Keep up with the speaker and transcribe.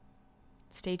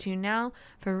Stay tuned now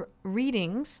for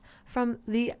readings from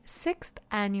the 6th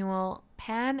annual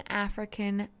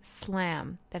Pan-African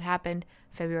Slam that happened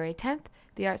February 10th.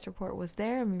 The Arts Report was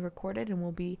there and we recorded, and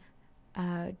we'll be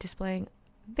displaying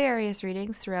various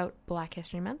readings throughout Black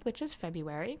History Month, which is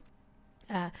February.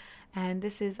 And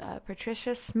this is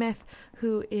Patricia Smith,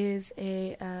 who is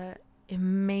a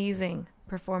amazing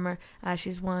performer.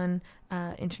 She's won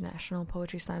international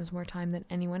poetry slams more time than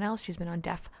anyone else. She's been on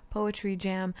Def Poetry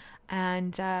Jam,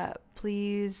 and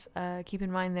please keep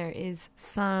in mind there is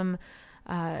some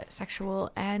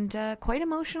sexual and quite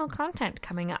emotional content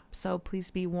coming up, so please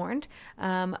be warned,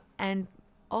 and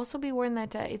also be warned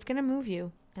that it's going to move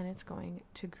you and it's going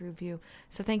to groove you.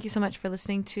 So thank you so much for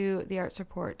listening to the Arts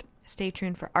Report. Stay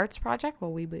tuned for Arts Project, where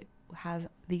we have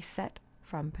the set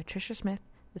from Patricia Smith,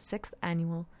 the 6th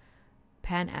annual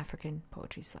Pan-African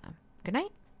Poetry Slam. Good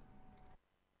night.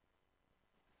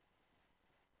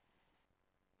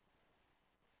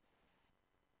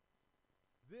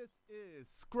 This is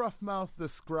Scruffmouth the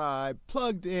Scribe,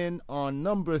 plugged in on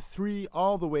number 3,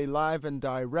 all the way live and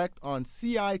direct on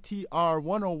CITR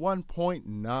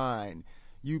 101.9.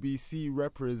 UBC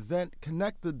represent,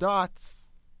 connect the dots.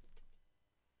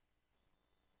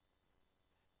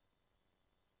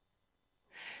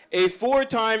 A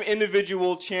 4-time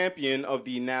individual champion of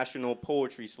the National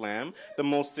Poetry Slam, the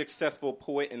most successful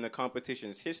poet in the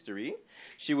competition's history.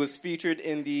 She was featured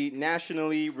in the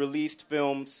nationally released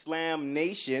film Slam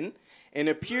Nation and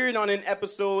appeared on an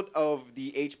episode of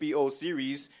the HBO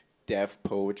series Def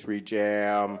Poetry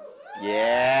Jam.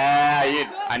 Yeah,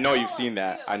 I know you've seen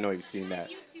that.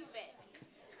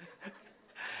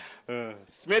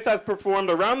 Smith has performed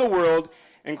around the world,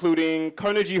 including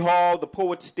Carnegie Hall, the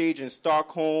Poets Stage in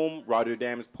Stockholm,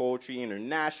 Rotterdam's Poetry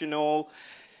International.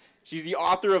 She's the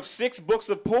author of 6 books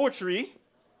of poetry,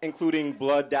 including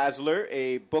Blood Dazzler,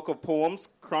 a book of poems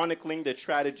chronicling the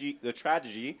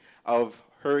tragedy of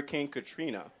Hurricane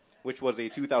Katrina, which was a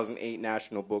 2008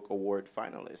 National Book Award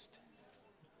finalist.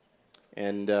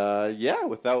 And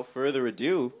without further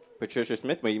ado, Patricia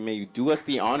Smith, may you do us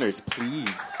the honors,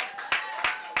 please.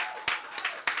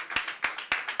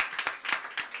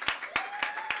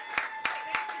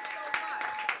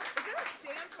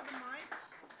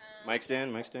 Mic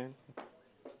stand.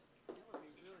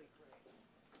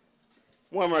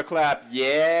 One more clap.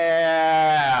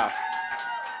 Yeah.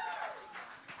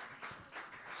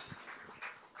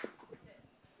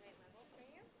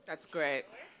 That's great.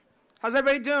 How's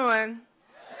everybody doing?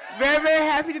 Very, very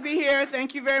happy to be here.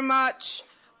 Thank you very much.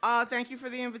 Thank you for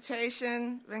the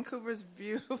invitation. Vancouver's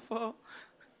beautiful.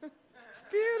 It's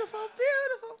beautiful,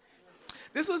 beautiful.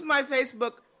 This was my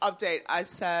Facebook update. I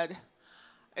said,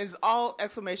 it's all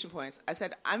exclamation points. I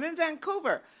said, I'm in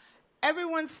Vancouver.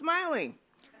 Everyone's smiling.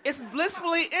 It's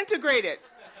blissfully integrated.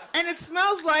 And it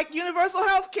smells like universal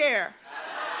health care.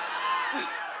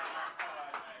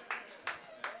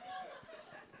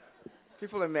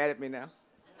 People are mad at me now.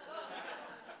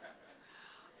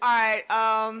 All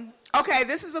right. Okay,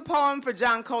 this is a poem for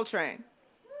John Coltrane.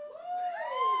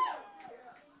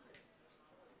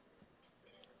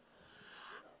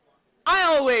 I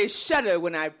always shudder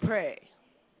when I pray.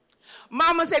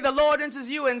 Mama say the Lord enters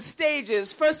you in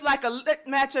stages, first like a lit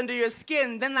match under your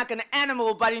skin, then like an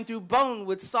animal biting through bone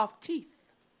with soft teeth.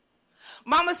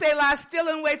 Mama say lie still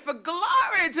and wait for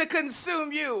glory to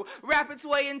consume you, wrap its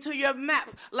way into your map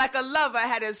like a lover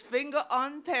had his finger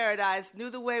on paradise, knew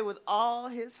the way with all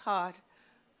his heart,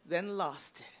 then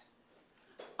lost it.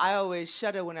 I always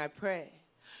shudder when I pray,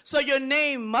 so your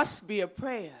name must be a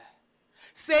prayer.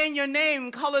 Saying your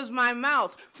name colors my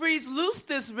mouth, frees loose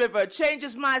this river,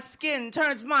 changes my skin,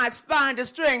 turns my spine to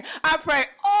string. I pray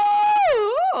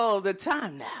all the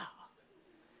time now.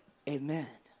 Amen.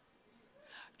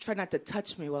 Try not to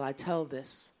touch me while I tell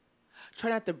this.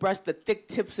 Try not to brush the thick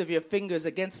tips of your fingers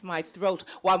against my throat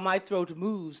while my throat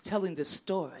moves telling this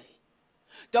story.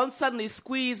 Don't suddenly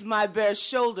squeeze my bare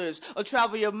shoulders or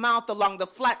travel your mouth along the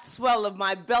flat swell of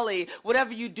my belly.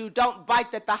 Whatever you do, don't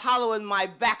bite at the hollow in my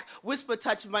back. Whisper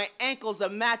touch my ankles or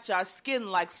match our skin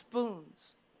like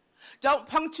spoons. Don't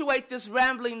punctuate this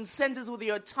rambling sentence with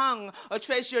your tongue or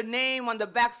trace your name on the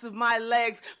backs of my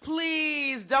legs.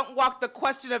 Please don't walk the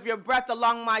question of your breath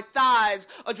along my thighs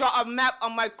or draw a map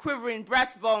on my quivering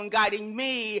breastbone guiding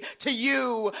me to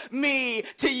you, me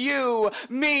to you,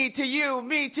 me to you,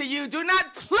 me to you. Do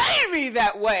not play me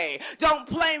that way. Don't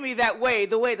play me that way,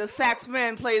 the way the sax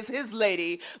man plays his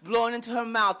lady, blowing into her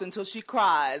mouth until she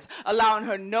cries, allowing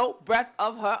her no breath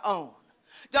of her own.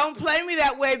 Don't play me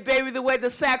that way, baby, the way the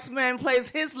sax man plays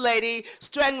his lady,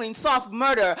 strangling soft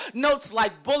murder, notes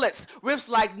like bullets, riffs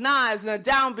like knives, and a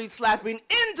downbeat slapping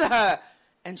into her.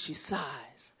 And she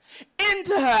sighs.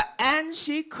 Into her and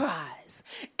she cries.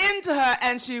 Into her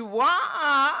and she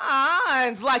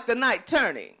whines like the night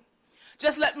turning.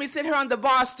 Just let me sit here on the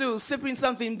bar stool sipping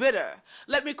something bitter.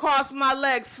 Let me cross my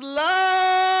legs slow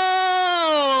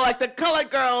like the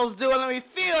colored girls do, and let me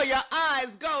feel your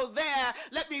eyes go there.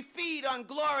 Let me feed on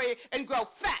glory and grow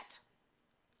fat.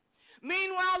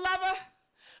 Meanwhile, lover,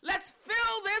 let's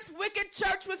fill this wicked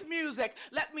church with music.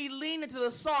 Let me lean into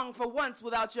the song for once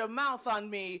without your mouth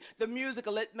on me. The music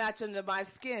a lit match under my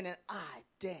skin, and I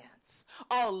dance.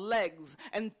 All legs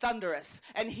and thunderous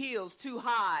and heels too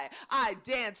high. I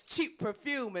dance cheap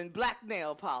perfume and black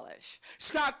nail polish.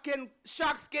 Shark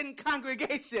skin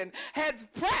congregation, heads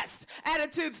pressed,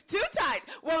 attitudes too tight.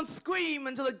 Won't scream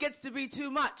until it gets to be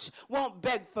too much. Won't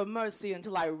beg for mercy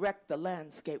until I wreck the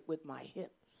landscape with my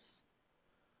hips.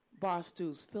 Bar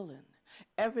stools filling.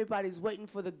 Everybody's waiting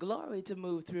for the glory to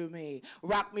move through me.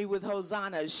 Rock me with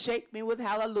hosannas, shake me with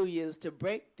hallelujahs to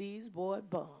break these boy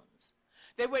bones.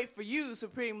 They wait for you,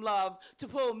 supreme love, to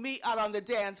pull me out on the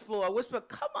dance floor. Whisper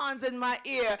come-ons in my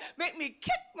ear. Make me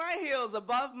kick my heels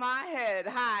above my head.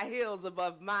 High heels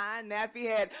above my nappy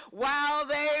head. While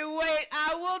they wait,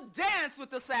 I will dance with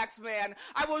the sax man.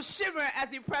 I will shimmer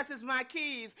as he presses my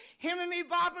keys. Him and me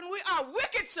bopping, we are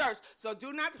wicked church. So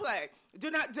do not play.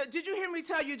 Did you hear me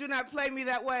tell you, do not play me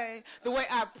that way? The way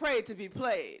I pray to be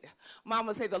played.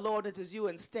 Mama say the Lord enters you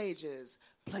in stages.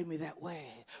 Play me that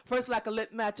way. First like a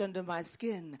lit match under my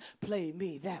skin. Play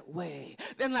me that way.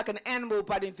 Then like an animal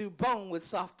biting through bone with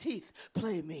soft teeth.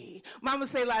 Play me. Mama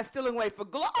say lie still and wait for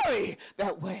glory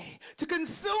that way. To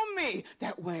consume me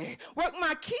that way. Work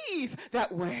my keys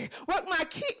that way. Work my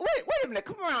key. Wait a minute.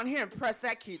 Come around here and press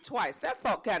that key twice. That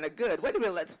felt kind of good. Wait a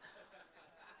minute. Let's.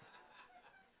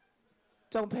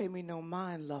 Don't pay me no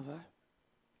mind, lover.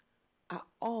 I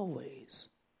always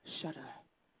shudder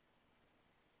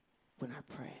when I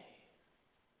pray.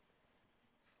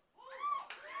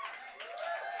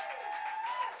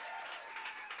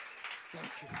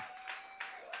 Thank you.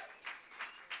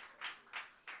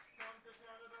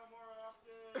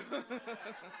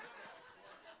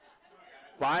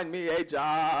 Find me a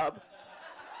job.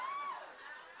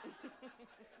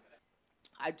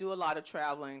 I do a lot of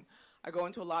traveling. I go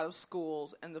into a lot of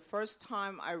schools, and the first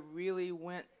time I really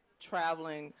went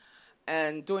traveling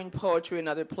and doing poetry in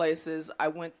other places, I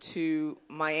went to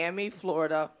Miami,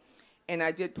 Florida, and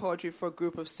I did poetry for a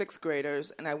group of 6th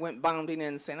graders, and I went bounding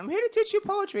in saying, I'm here to teach you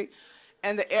poetry.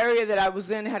 And the area that I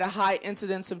was in had a high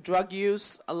incidence of drug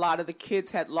use. A lot of the kids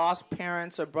had lost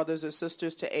parents or brothers or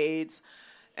sisters to AIDS,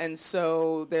 and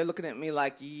so they're looking at me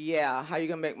like, yeah, how are you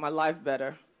going to make my life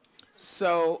better?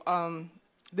 So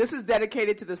this is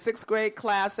dedicated to the 6th grade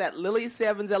class at Lily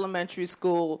Sevens Elementary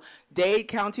School, Dade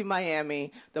County,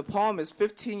 Miami. The poem is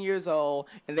 15 years old,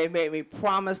 and they made me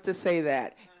promise to say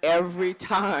that every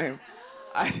time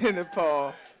I did the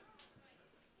poem.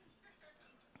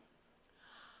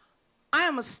 I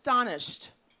am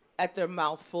astonished at their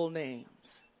mouthful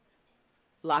names.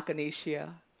 Lacanicia,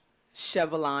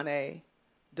 Chevalane,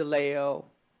 DeLeo,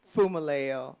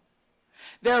 Fumaleo.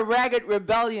 Their ragged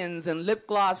rebellions and lip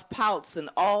gloss pouts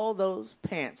and all those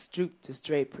pants drooped as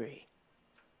drapery.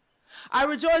 I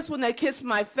rejoice when they kiss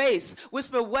my face,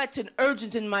 whisper wet and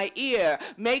urgent in my ear,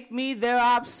 make me their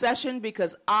obsession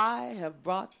because I have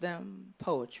brought them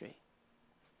poetry.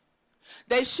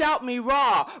 They shout me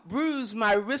raw, bruise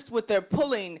my wrist with their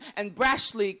pulling, and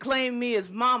brashly claim me as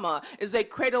mama as they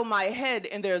cradle my head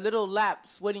in their little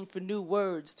laps, waiting for new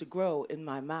words to grow in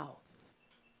my mouth.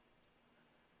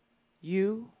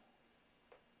 You.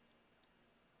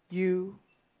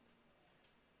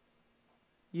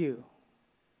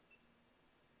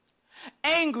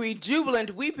 Angry,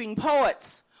 jubilant, weeping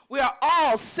poets. We are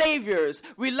all saviors,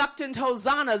 reluctant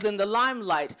hosannas in the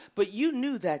limelight, but you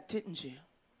knew that, didn't you?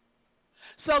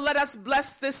 So let us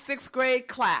bless this 6th grade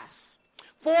class.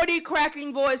 40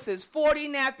 cracking voices, 40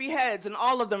 nappy heads, and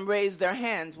all of them raise their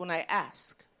hands when I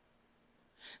ask.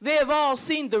 They have all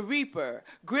seen the Reaper,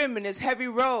 grim in his heavy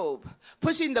robe,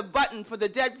 pushing the button for the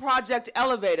Dead Project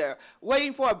elevator,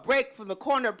 waiting for a break from the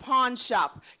corner pawn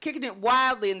shop, kicking it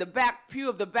wildly in the back pew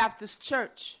of the Baptist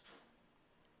church.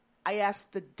 I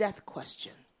asked the death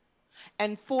question,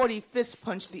 and 40 fists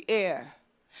punched the air.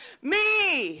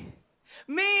 Me!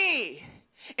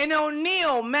 And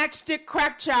O'Neill, matchstick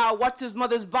crack child, watched his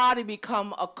mother's body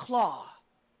become a claw.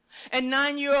 And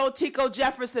 9-year-old Tico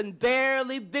Jefferson,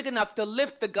 barely big enough to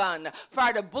lift the gun,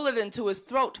 fired a bullet into his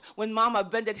throat when Mama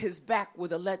bended his back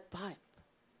with a lead pipe.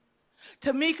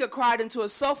 Tamika cried into a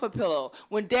sofa pillow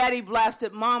when Daddy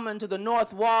blasted Mama into the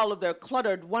north wall of their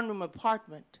cluttered one-room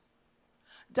apartment.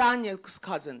 Danya's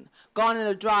cousin, gone in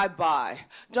a drive-by,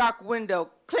 dark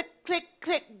window, click, click,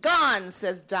 click, gone,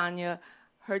 says Danya,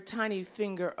 her tiny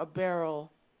finger a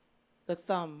barrel, the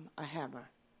thumb a hammer.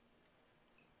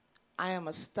 I am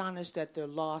astonished at their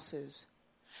losses.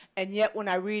 And yet when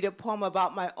I read a poem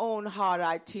about my own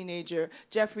hard-eyed teenager,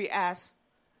 Jeffrey asks,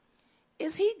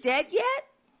 is he dead yet?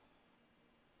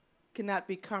 Cannot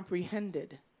be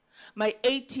comprehended. My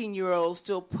 18-year-old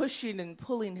still pushing and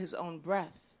pulling his own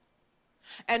breath.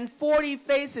 And 40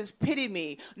 faces pity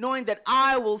me, knowing that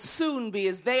I will soon be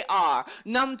as they are,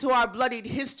 numb to our bloodied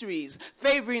histories,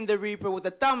 favoring the reaper with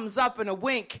a thumbs up and a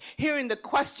wink, hearing the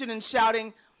question and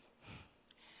shouting,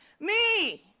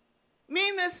 me,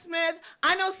 Miss Smith,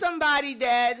 I know somebody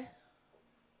dead.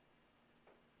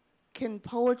 Can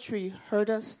poetry hurt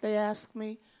us, they ask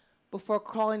me, before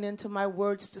crawling into my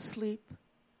words to sleep?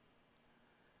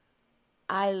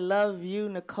 I love you,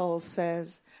 Nicole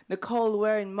says. Nicole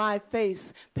wearing my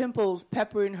face, pimples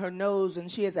peppering her nose,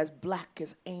 and she is as black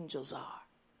as angels are.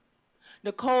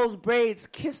 Nicole's braids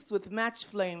kissed with match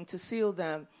flame to seal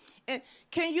them. And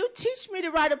can you teach me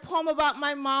to write a poem about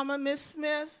my mama, Miss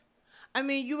Smith? I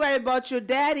mean, you write about your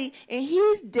daddy, and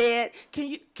he's dead. Can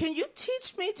you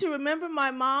teach me to remember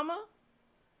my mama?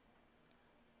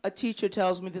 A teacher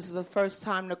tells me this is the first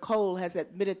time Nicole has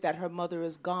admitted that her mother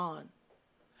is gone.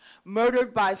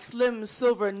 Murdered by slim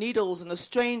silver needles and a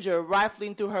stranger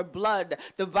rifling through her blood,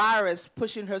 the virus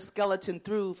pushing her skeleton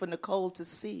through for Nicole to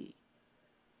see.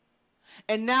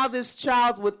 And now this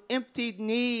child with emptied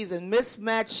knees and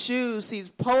mismatched shoes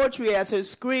sees poetry as her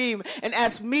scream and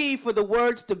asks me for the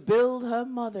words to build her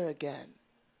mother again,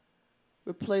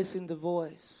 replacing the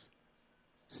voice,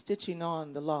 stitching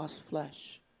on the lost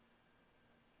flesh.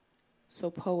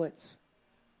 So poets,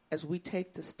 as we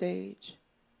take the stage,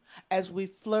 as we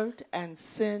flirt and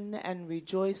sin and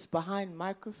rejoice behind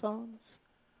microphones,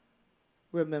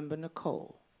 remember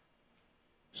Nicole.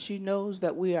 She knows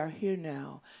that we are here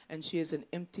now, and she is an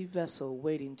empty vessel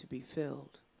waiting to be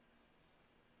filled.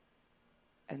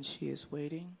 And she is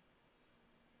waiting,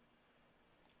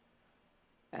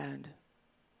 and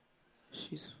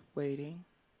she's waiting,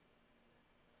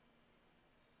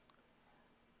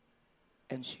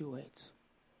 and she waits.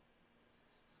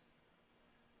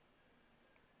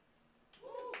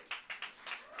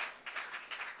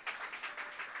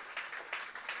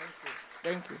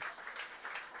 Thank you.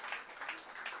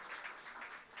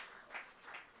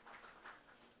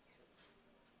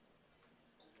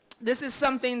 This is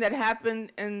something that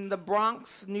happened in the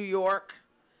Bronx, New York,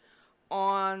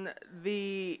 on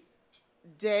the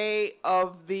day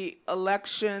of the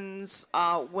elections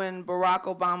when Barack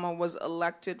Obama was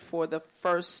elected for the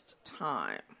first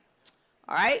time.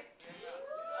 All right?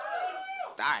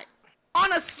 All right.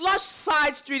 On a slush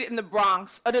side street in the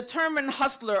Bronx, a determined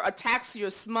hustler attacks your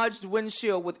smudged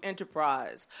windshield with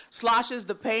enterprise, sloshes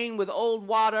the pane with old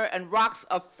water, and rocks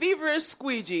a feverish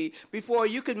squeegee before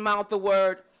you can mouth the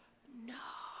word, no.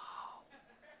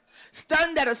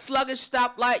 Stunned at a sluggish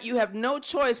stoplight, you have no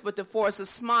choice but to force a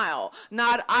smile,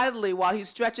 nod idly while he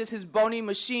stretches his bony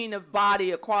machine of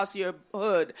body across your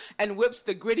hood and whips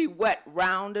the gritty wet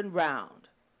round and round.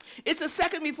 It's a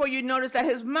second before you notice that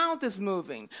his mouth is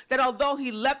moving, that although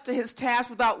he leapt to his task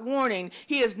without warning,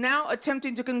 he is now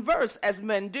attempting to converse as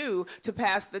men do to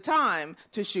pass the time,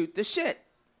 to shoot the shit.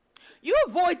 You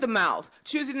avoid the mouth,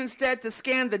 choosing instead to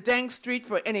scan the dank street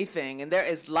for anything, and there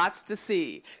is lots to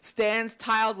see. Stands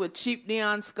tiled with cheap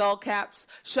neon skull caps,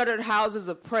 shuttered houses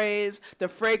of praise, the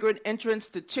fragrant entrance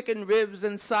to chicken ribs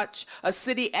and such, a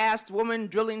city-assed woman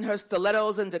drilling her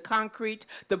stilettos into concrete,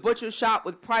 the butcher shop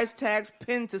with price tags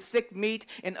pinned to sick meat.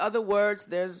 In other words,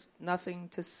 there's nothing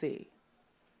to see.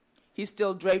 He's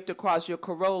still draped across your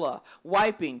Corolla,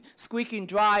 wiping, squeaking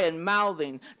dry and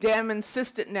mouthing. Damn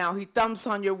insistent now, he thumps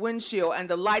on your windshield, and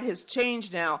the light has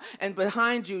changed now, and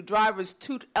behind you, drivers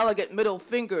toot elegant middle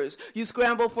fingers. You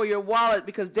scramble for your wallet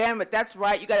because, damn it, that's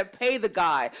right, you gotta pay the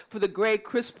guy for the gray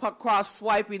criss-cross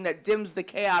swiping that dims the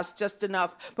chaos just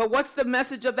enough. But what's the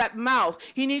message of that mouth?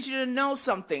 He needs you to know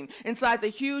something. Inside the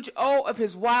huge O of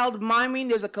his wild miming,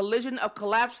 there's a collision of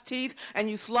collapsed teeth, and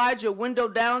you slide your window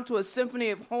down to a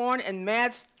symphony of horn and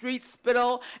mad street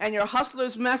spittle, and your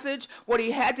hustler's message, what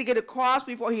he had to get across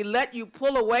before he let you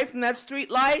pull away from that street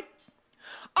light?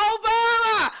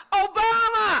 Obama!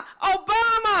 Obama!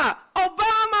 Obama!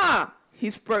 Obama! He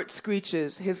spurts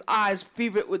screeches, his eyes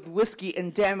fevered with whiskey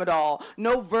and damn it all.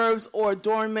 No verbs or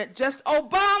adornment, just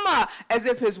Obama! As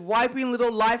if his wiping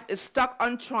little life is stuck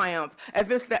on triumph,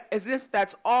 as if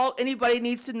that's all anybody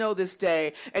needs to know this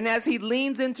day. And as he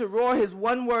leans in to roar his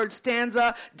one-word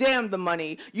stanza, damn the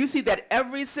money, you see that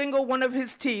every single one of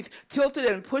his teeth, tilted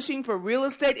and pushing for real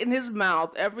estate in his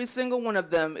mouth, every single one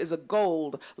of them is a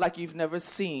gold like you've never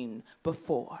seen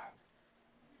before.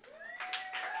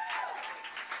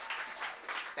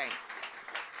 Thanks.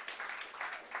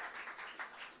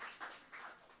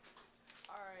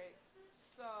 All right.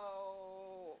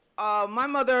 So,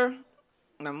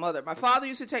 my father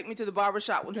used to take me to the barber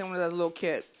shop with him when I was a little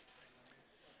kid.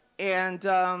 And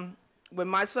when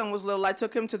my son was little, I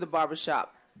took him to the barber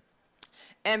shop.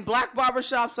 And black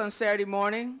barbershops on Saturday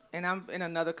morning, and I'm in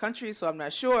another country, so I'm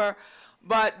not sure,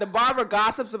 but the barber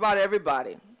gossips about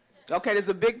everybody. Okay, there's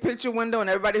a big picture window, and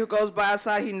everybody who goes by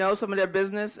outside, he knows some of their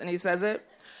business, and he says it.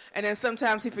 And then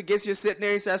sometimes he forgets you're sitting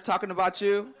there, he starts talking about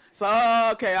you. So,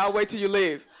 okay, I'll wait till you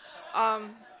leave.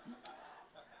 I'm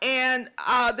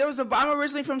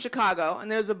originally from Chicago,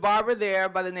 and there's a barber there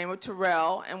by the name of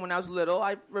Terrell, and when I was little,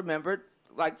 I remembered,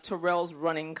 like, Terrell's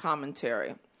running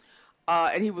commentary.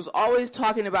 And he was always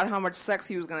talking about how much sex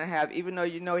he was going to have, even though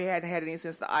he hadn't had any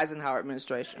since the Eisenhower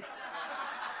administration.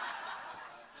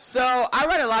 So I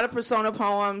read a lot of persona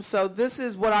poems, so this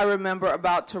is what I remember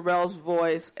about Terrell's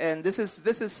voice, and this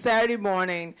is Saturday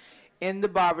morning in the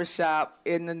barbershop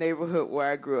in the neighborhood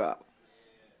where I grew up.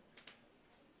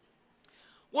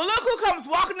 Well, look who comes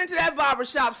walking into that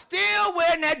barbershop still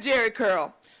wearing that Jerry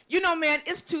curl. You know, man,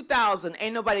 it's 2000.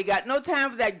 Ain't nobody got no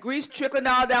time for that grease trickling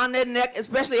all down their neck,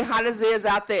 especially hot as it is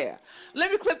out there. Let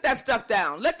me clip that stuff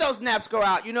down. Let those naps grow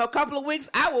out. You know, a couple of weeks,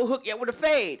 I will hook you up with a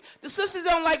fade. The sisters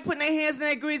don't like putting their hands in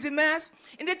that greasy mess.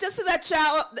 And then just see that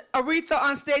child, Aretha,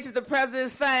 on stage at the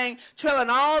president's thing, trailing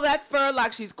all that fur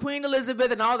like she's Queen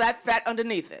Elizabeth and all that fat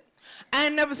underneath it. I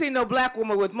ain't never seen no black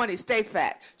woman with money stay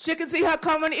fat. She can see her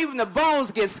coming, even the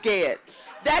bones get scared.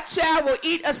 That child will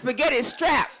eat a spaghetti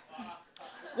strap.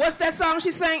 What's that song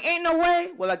she sang, Ain't No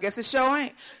Way? Well, I guess it sure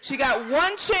ain't. She got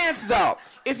one chance, though.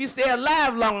 If you stay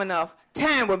alive long enough,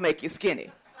 time will make you skinny.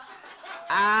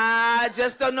 I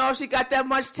just don't know if she got that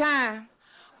much time.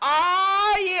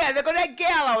 Oh, yeah, there go that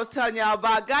gal I was telling y'all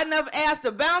about. Got enough ass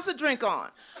to bounce a drink on.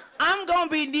 I'm going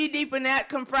to be knee-deep in that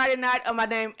come Friday night, and my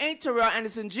name ain't Terrell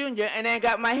Anderson Jr., and I ain't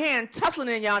got my hand tussling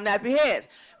in y'all nappy heads.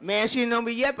 Man, she don't know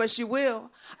me yet, but she will.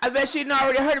 I bet she done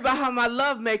already heard about how my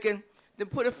love-making then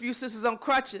put a few sisters on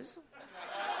crutches.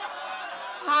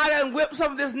 I done whipped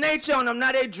some of this nature on them.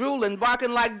 Now they drooling,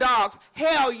 barking like dogs.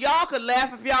 Hell, y'all could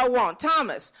laugh if y'all want.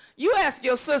 Thomas, you ask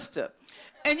your sister.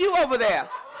 And you over there,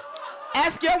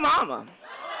 ask your mama.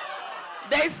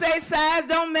 They say size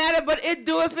don't matter, but it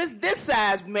do if it's this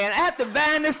size, man. I have to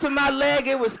bind this to my leg.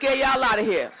 It would scare y'all out of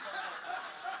here.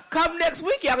 Come next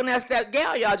week, y'all can ask that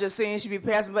gal y'all just seen. She be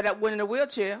passing by that one in a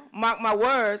wheelchair. Mark my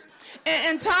words.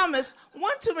 And Thomas,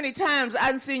 one too many times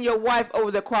I done seen your wife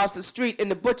over there across the street in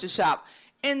the butcher shop.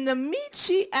 And the meat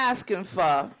she asking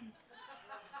for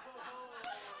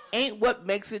ain't what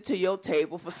makes it to your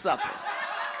table for supper.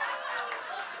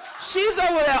 She's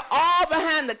over there all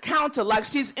behind the counter like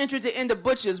she's interested in the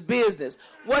butcher's business.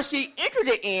 What she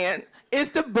interested in is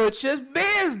the butcher's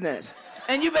business.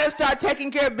 And you better start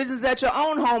taking care of business at your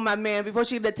own home, my man, before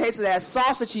she get a taste of that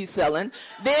sausage she's selling.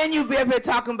 Then you be up here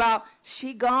talking about,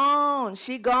 she gone,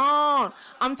 she gone.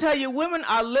 I'm telling you, women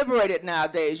are liberated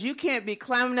nowadays. You can't be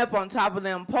climbing up on top of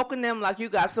them, poking them like you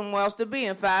got somewhere else to be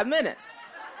in 5 minutes.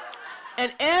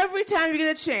 And every time you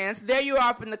get a chance, there you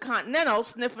are up in the Continental,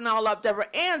 sniffing all up Deborah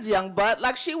Ann's young butt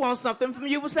like she wants something from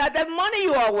you beside that money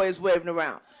you always waving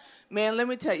around. Man, let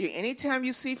me tell you, anytime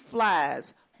you see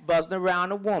flies buzzing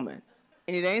around a woman,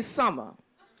 and it ain't summer,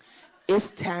 it's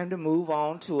time to move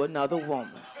on to another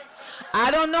woman.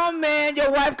 I don't know, man.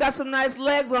 Your wife got some nice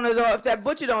legs on her, though. If that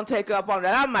butcher don't take up on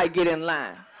that, I might get in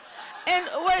line. And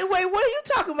wait, what are you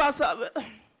talking about?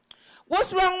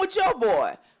 What's wrong with your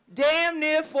boy? Damn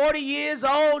near 40 years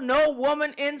old, no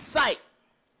woman in sight.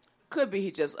 Could be he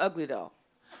just ugly, though.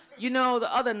 You know,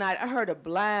 the other night, I heard a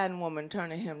blind woman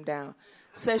turning him down.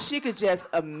 Said she could just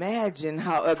imagine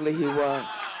how ugly he was.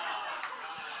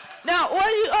 Now, what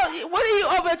are you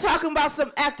over there talking about some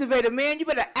activator, man? You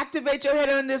better activate your head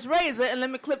on this razor and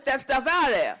let me clip that stuff out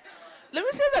of there. Let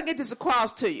me see if I can get this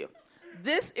across to you.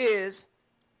 This is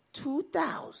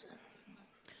 2000.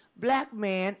 Black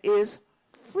man is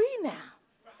free now.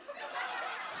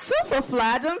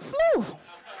 Superfly done flew.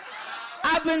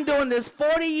 I've been doing this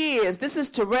 40 years. This is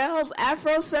Terrell's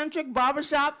Afrocentric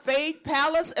Barbershop Fade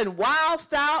Palace and Wild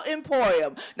Style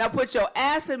Emporium. Now put your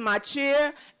ass in my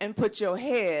chair and put your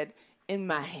head in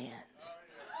my hands.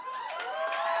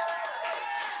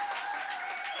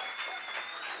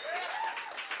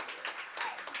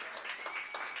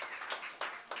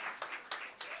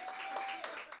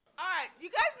 All right, you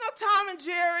guys know Tom and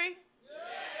Jerry?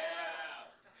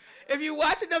 Yeah. If you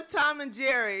watch enough Tom and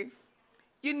Jerry,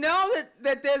 you know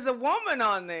that there's a woman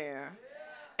on there,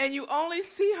 and you only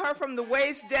see her from the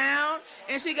waist down,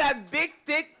 and she got big,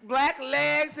 thick, black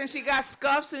legs, and she got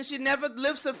scuffs, and she never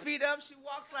lifts her feet up. She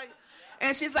walks like,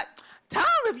 And she's like, Tom,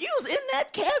 if you was in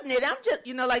that cabinet, I'm just,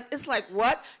 like, it's like,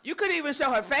 what? You couldn't even show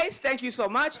her face. Thank you so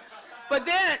much. But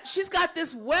then she's got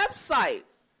this website.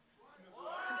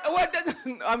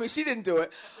 I mean, she didn't do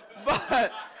it,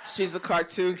 but she's a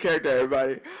cartoon character,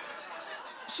 everybody.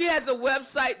 She has a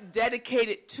website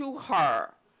dedicated to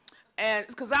her. And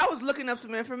because I was looking up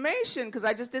some information, because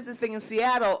I just did this thing in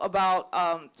Seattle about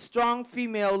strong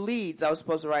female leads I was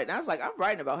supposed to write. And I was like, I'm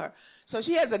writing about her. So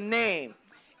she has a name.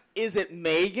 Is it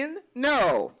Megan?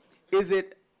 No. Is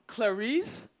it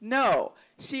Clarice? No.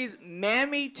 She's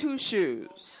Mammy Two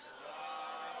Shoes.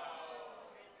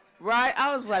 Right?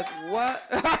 I was like, what?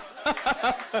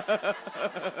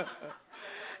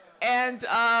 And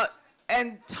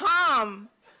Tom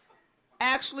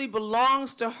actually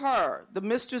belongs to her. The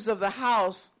mistress of the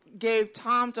house gave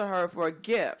Tom to her for a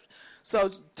gift. So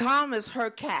Tom is her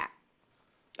cat.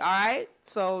 All right?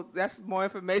 So that's more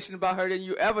information about her than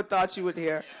you ever thought you would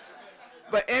hear.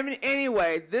 But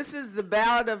anyway, this is the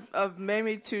Ballad of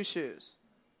Mammy Two Shoes.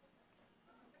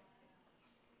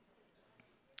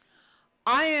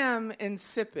 I am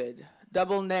insipid,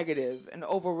 double negative, an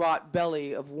overwrought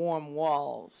belly of warm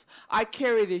walls. I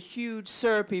carry the huge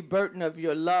syrupy burden of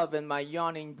your love in my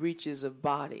yawning breaches of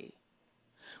body.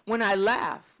 When I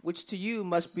laugh, which to you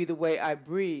must be the way I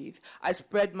breathe, I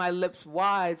spread my lips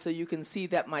wide so you can see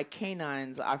that my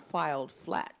canines are filed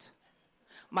flat.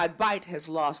 My bite has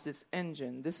lost its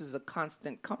engine. This is a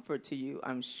constant comfort to you,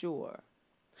 I'm sure.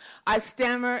 I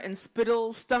stammer and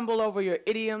spittle, stumble over your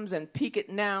idioms and piquant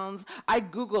nouns. I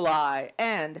Google-eye,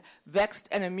 and, vexed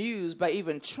and amused by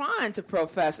even trying to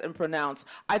profess and pronounce,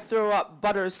 I throw up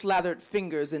butter-slathered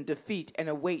fingers in defeat and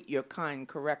await your kind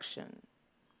correction.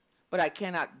 But I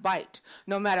cannot bite,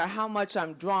 no matter how much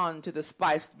I'm drawn to the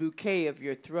spiced bouquet of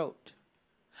your throat.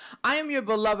 I am your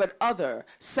beloved other,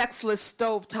 sexless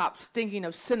stovetop stinking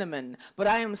of cinnamon, but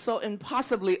I am so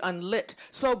impossibly unlit,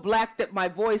 so black that my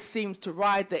voice seems to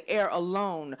ride the air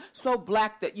alone, so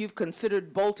black that you've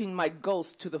considered bolting my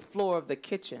ghost to the floor of the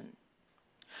kitchen.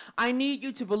 I need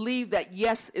you to believe that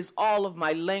yes is all of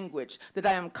my language, that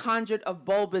I am conjured of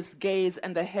bulbous gaze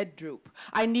and the head droop.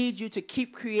 I need you to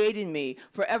keep creating me,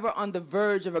 forever on the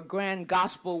verge of a grand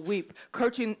gospel weep,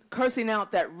 cursing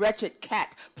out that wretched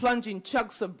cat, plunging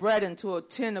chunks of bread into a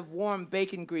tin of warm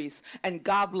bacon grease, and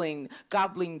gobbling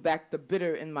back the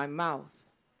bitter in my mouth.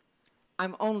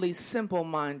 I'm only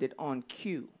simple-minded on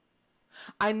cue.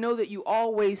 I know that you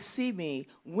always see me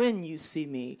when you see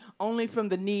me, only from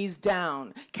the knees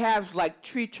down, calves like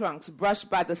tree trunks brushed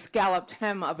by the scalloped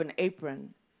hem of an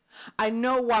apron. I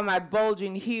know why my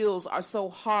bulging heels are so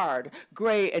hard,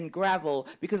 gray and gravel,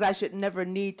 because I should never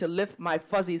need to lift my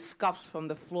fuzzy scuffs from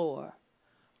the floor.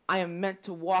 I am meant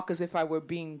to walk as if I were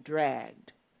being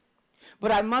dragged.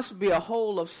 But I must be a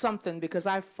hole of something because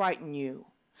I frighten you.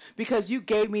 Because you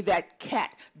gave me that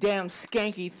cat, damn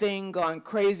skanky thing gone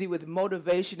crazy with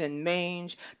motivation and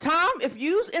mange. Tom, if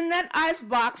you's in that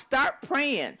icebox, start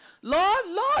praying. Lord,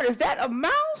 Lord, is that a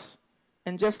mouse?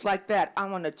 And just like that, I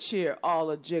want to cheer all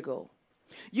a jiggle.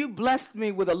 You blessed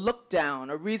me with a look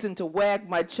down, a reason to wag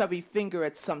my chubby finger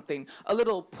at something, a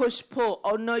little push-pull,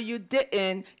 oh no you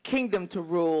didn't, kingdom to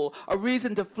rule, a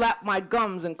reason to flap my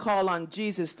gums and call on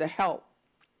Jesus to help.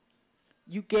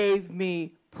 You gave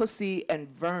me pussy and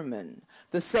vermin,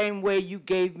 the same way you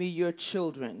gave me your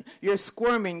children, your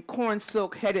squirming corn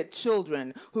silk-headed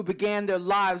children who began their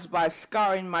lives by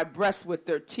scarring my breast with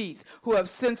their teeth, who have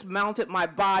since mounted my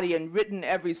body and written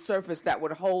every surface that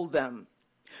would hold them.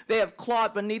 They have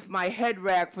clawed beneath my head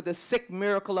rag for the sick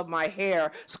miracle of my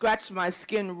hair, scratched my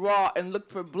skin raw and looked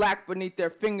for black beneath their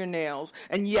fingernails.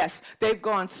 And yes, they've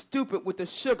gone stupid with the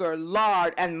sugar,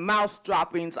 lard, and mouse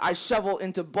droppings I shovel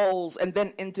into bowls and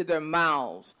then into their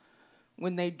mouths.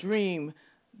 When they dream,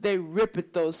 they rip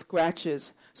at those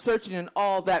scratches, searching in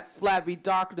all that flabby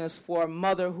darkness for a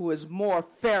mother who is more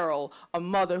feral, a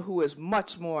mother who is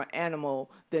much more animal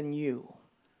than you.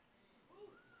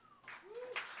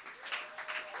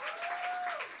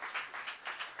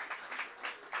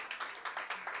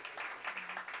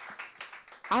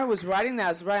 I was writing that.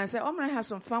 I said, oh, I'm going to have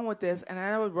some fun with this. And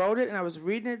I wrote it, and I was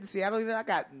reading it in Seattle. And I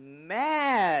got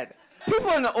mad.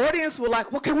 People in the audience were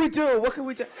like, what can we do? What can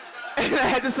we do? And I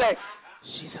had to say,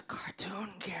 she's a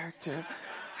cartoon character.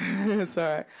 It's all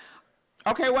right.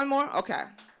 Okay, one more? Okay.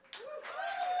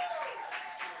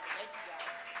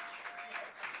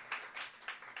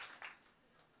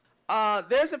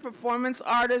 There's a performance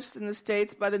artist in the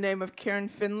States by the name of Karen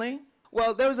Finley.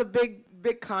 Well, there was a big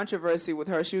controversy with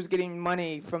her. She was getting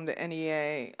money from the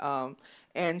NEA,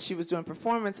 and she was doing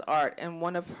performance art. And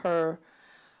one of her,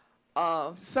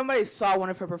 somebody saw one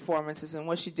of her performances, and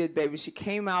what she did, baby, she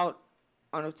came out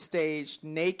on a stage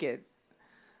naked,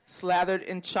 slathered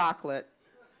in chocolate,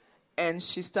 and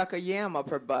she stuck a yam up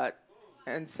her butt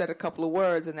and said a couple of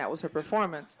words, and that was her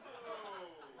performance.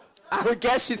 I would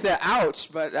guess she said,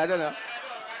 ouch, but I don't know.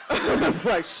 It's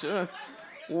like, sure.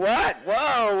 What?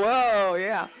 Whoa,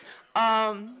 yeah.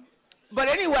 But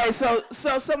anyway, so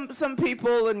some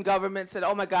people in government said,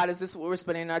 oh my God, is this what we're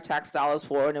spending our tax dollars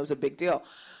for? And it was a big deal.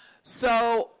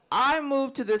 So I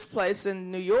moved to this place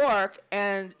in New York,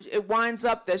 and it winds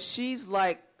up that she's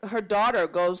like, her daughter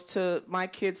goes to my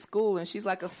kid's school, and she's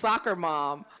like a soccer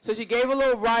mom. So she gave a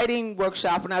little writing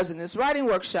workshop, and I was in this writing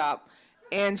workshop,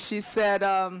 and she said,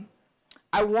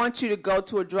 I want you to go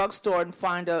to a drugstore and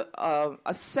find a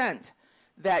scent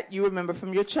that you remember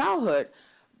from your childhood.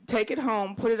 Take it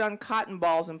home, put it on cotton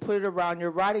balls, and put it around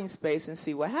your writing space and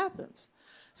see what happens.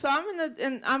 So I'm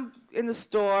in the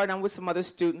store, and I'm with some other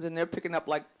students, and they're picking up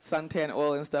like suntan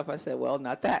oil and stuff. I said, well,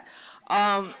 not that.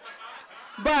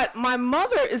 But my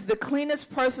mother is the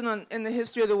cleanest person in the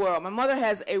history of the world. My mother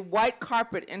has a white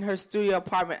carpet in her studio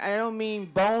apartment. I don't mean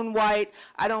bone white.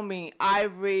 I don't mean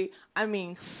ivory. I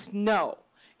mean snow.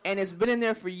 And it's been in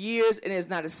there for years, and there's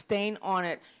not a stain on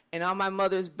it. And on my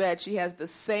mother's bed, she has the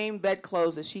same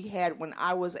bedclothes that she had when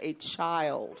I was a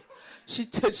child. She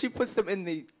puts them in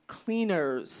the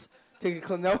cleaners, in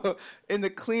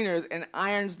the cleaners, and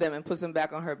irons them and puts them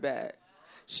back on her bed.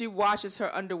 She washes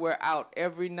her underwear out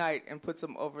every night and puts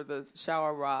them over the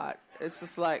shower rod. It's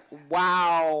just like,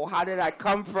 wow, how did I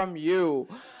come from you?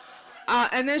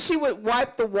 And then she would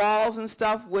wipe the walls and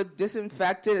stuff with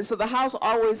disinfectant. So the house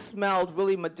always smelled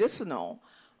really medicinal.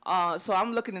 So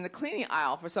I'm looking in the cleaning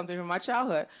aisle for something from my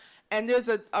childhood. And there's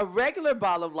a regular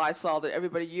bottle of Lysol that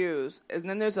everybody uses. And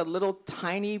then there's a little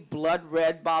tiny blood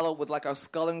red bottle with like a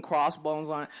skull and crossbones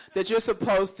on it that you're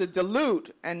supposed to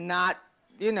dilute and not,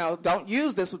 don't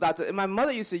use this without and my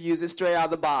mother used to use it straight out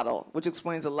of the bottle, which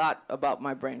explains a lot about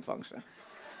my brain function.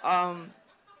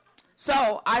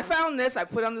 So I found this. I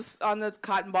put on the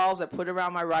cotton balls. I put it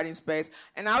around my writing space.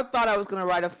 And I thought I was going to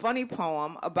write a funny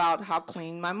poem about how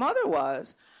clean my mother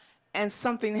was. And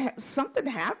something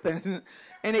happened.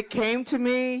 And it came to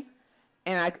me.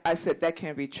 And I said, that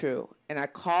can't be true. And I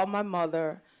called my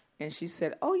mother. And she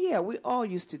said, oh, yeah, we all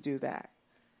used to do that.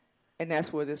 And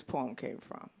that's where this poem came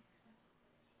from.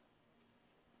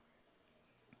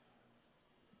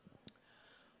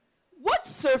 What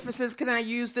surfaces can I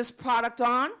use this product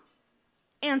on?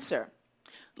 Answer.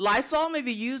 Lysol may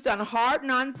be used on hard,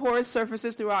 non-porous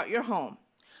surfaces throughout your home.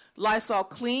 Lysol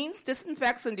cleans,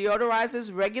 disinfects, and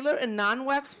deodorizes regular and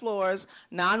non-wax floors,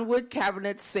 non-wood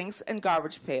cabinets, sinks, and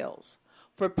garbage pails.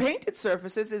 For painted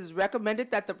surfaces, it is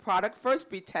recommended that the product first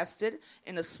be tested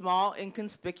in a small,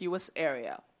 inconspicuous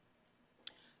area.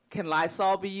 Can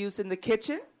Lysol be used in the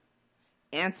kitchen?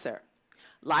 Answer.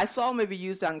 Lysol may be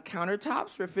used on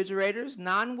countertops, refrigerators,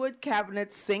 non-wood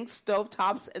cabinets, sinks,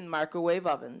 stovetops, and microwave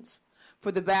ovens.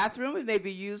 For the bathroom, it may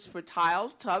be used for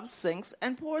tiles, tubs, sinks,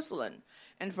 and porcelain.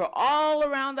 And for all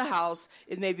around the house,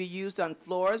 it may be used on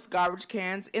floors, garbage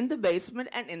cans, in the basement,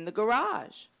 and in the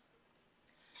garage.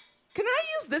 Can I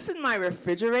use this in my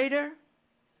refrigerator?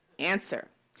 Answer.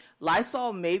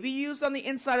 Lysol may be used on the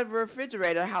inside of a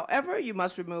refrigerator. However, you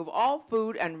must remove all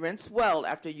food and rinse well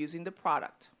after using the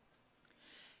product.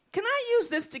 Can I use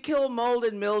this to kill mold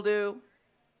and mildew?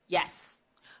 Yes.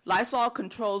 Lysol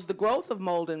controls the growth of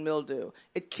mold and mildew.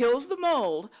 It kills the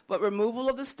mold, but removal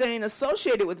of the stain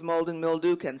associated with mold and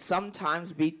mildew can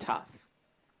sometimes be tough.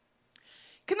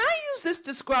 Can I use this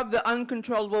to scrub the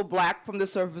uncontrollable black from the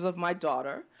surface of my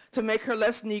daughter, to make her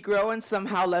less Negro and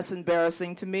somehow less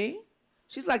embarrassing to me?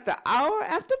 She's like the hour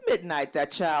after midnight,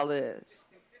 that child is.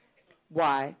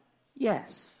 Why,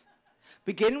 yes.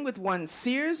 Begin with one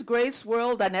Sears gray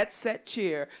swirl dinette set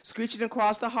chair screeching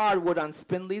across the hardwood on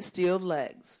spindly steel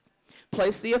legs.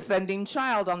 Place the offending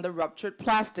child on the ruptured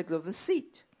plastic of the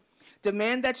seat.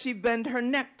 Demand that she bend her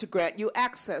neck to grant you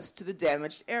access to the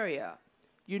damaged area.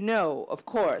 You know, of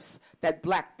course, that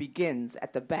black begins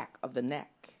at the back of the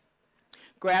neck.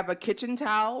 Grab a kitchen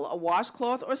towel, a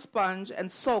washcloth, or sponge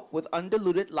and soak with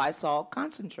undiluted Lysol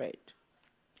concentrate.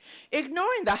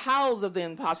 Ignoring the howls of the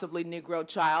impossibly Negro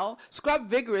child, scrub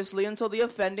vigorously until the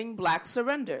offending black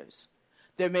surrenders.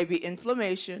 There may be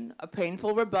inflammation, a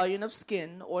painful rebellion of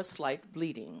skin, or slight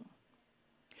bleeding.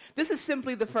 This is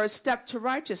simply the first step to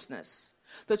righteousness.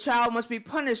 The child must be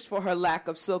punished for her lack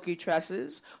of silky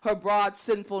tresses, her broad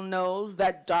sinful nose,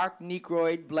 that dark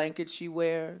Negroid blanket she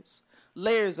wears.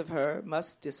 Layers of her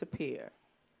must disappear.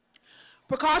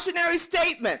 Precautionary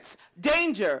statements.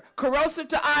 Danger, corrosive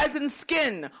to eyes and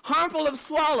skin, harmful if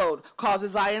swallowed,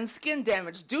 causes eye and skin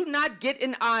damage. Do not get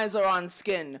in eyes or on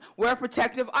skin. Wear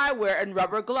protective eyewear and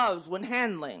rubber gloves when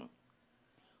handling.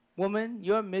 Woman,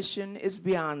 your mission is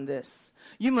beyond this.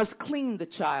 You must clean the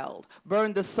child,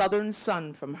 burn the southern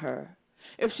sun from her.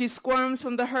 If she squirms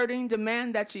from the hurting,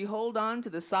 demand that she hold on to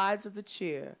the sides of the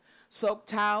chair. Soak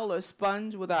towel or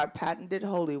sponge with our patented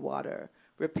holy water.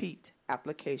 Repeat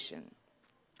application.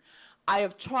 I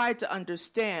have tried to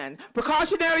understand.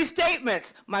 Precautionary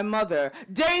statements, my mother.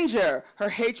 Danger, her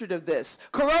hatred of this.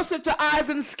 Corrosive to eyes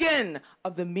and skin,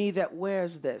 of the me that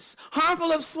wears this.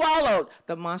 Harmful if swallowed,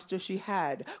 the monster she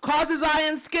had. Causes eye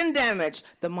and skin damage,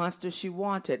 the monster she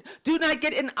wanted. Do not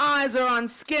get in eyes or on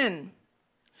skin.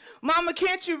 Mama,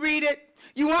 can't you read it?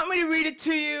 You want me to read it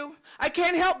to you? I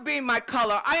can't help being my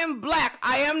color. I am black.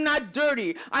 I am not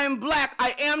dirty. I am black.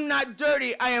 I am not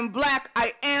dirty. I am black.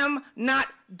 I am not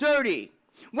dirty.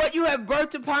 What you have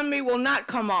birthed upon me will not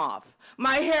come off.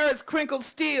 My hair is crinkled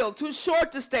steel, too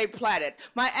short to stay plaited.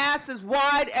 My ass is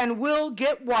wide and will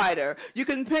get wider. You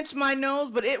can pinch my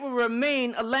nose, but it will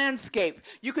remain a landscape.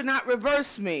 You cannot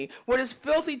reverse me. What is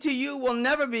filthy to you will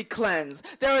never be cleansed.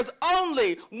 There is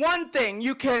only one thing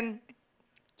you can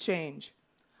change.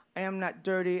 I am not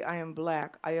dirty, I am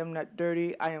black. I am not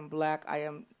dirty, I am black. I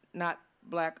am not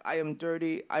black, I am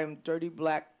dirty. I am dirty,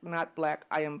 black, not black.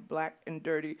 I am black and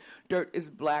dirty. Dirt is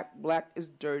black, black is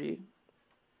dirty.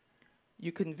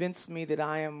 You convince me that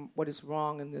I am what is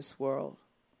wrong in this world.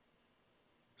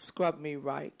 Scrub me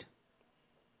right.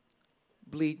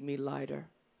 Bleed me lighter.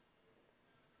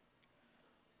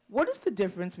 What is the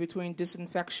difference between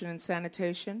disinfection and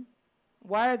sanitation?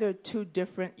 Why are there two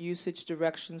different usage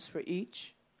directions for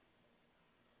each?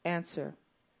 Answer.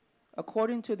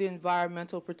 According to the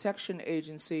Environmental Protection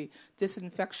Agency,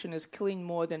 disinfection is killing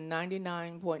more than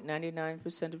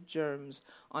 99.99% of germs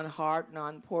on hard,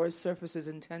 non-porous surfaces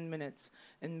in 10 minutes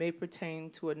and may pertain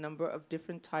to a number of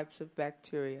different types of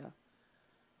bacteria.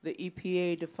 The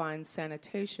EPA defines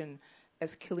sanitation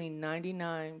as killing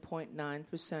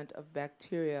 99.9% of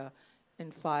bacteria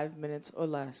in 5 minutes or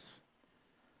less.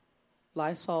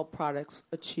 Lysol products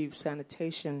achieve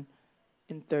sanitation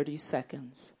in 30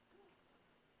 seconds.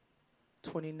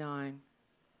 29,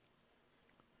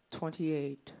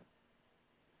 28,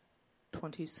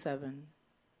 27,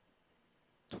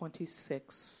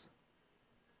 26,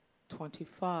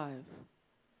 25,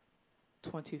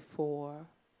 24,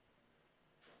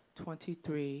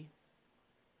 23,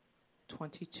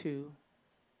 22,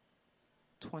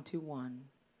 21,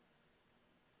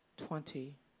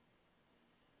 20,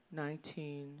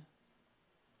 19,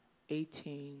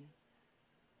 18,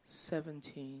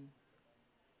 17,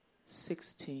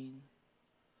 16,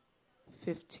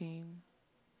 15,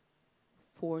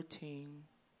 14,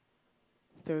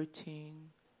 13,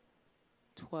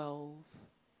 12,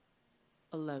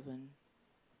 11,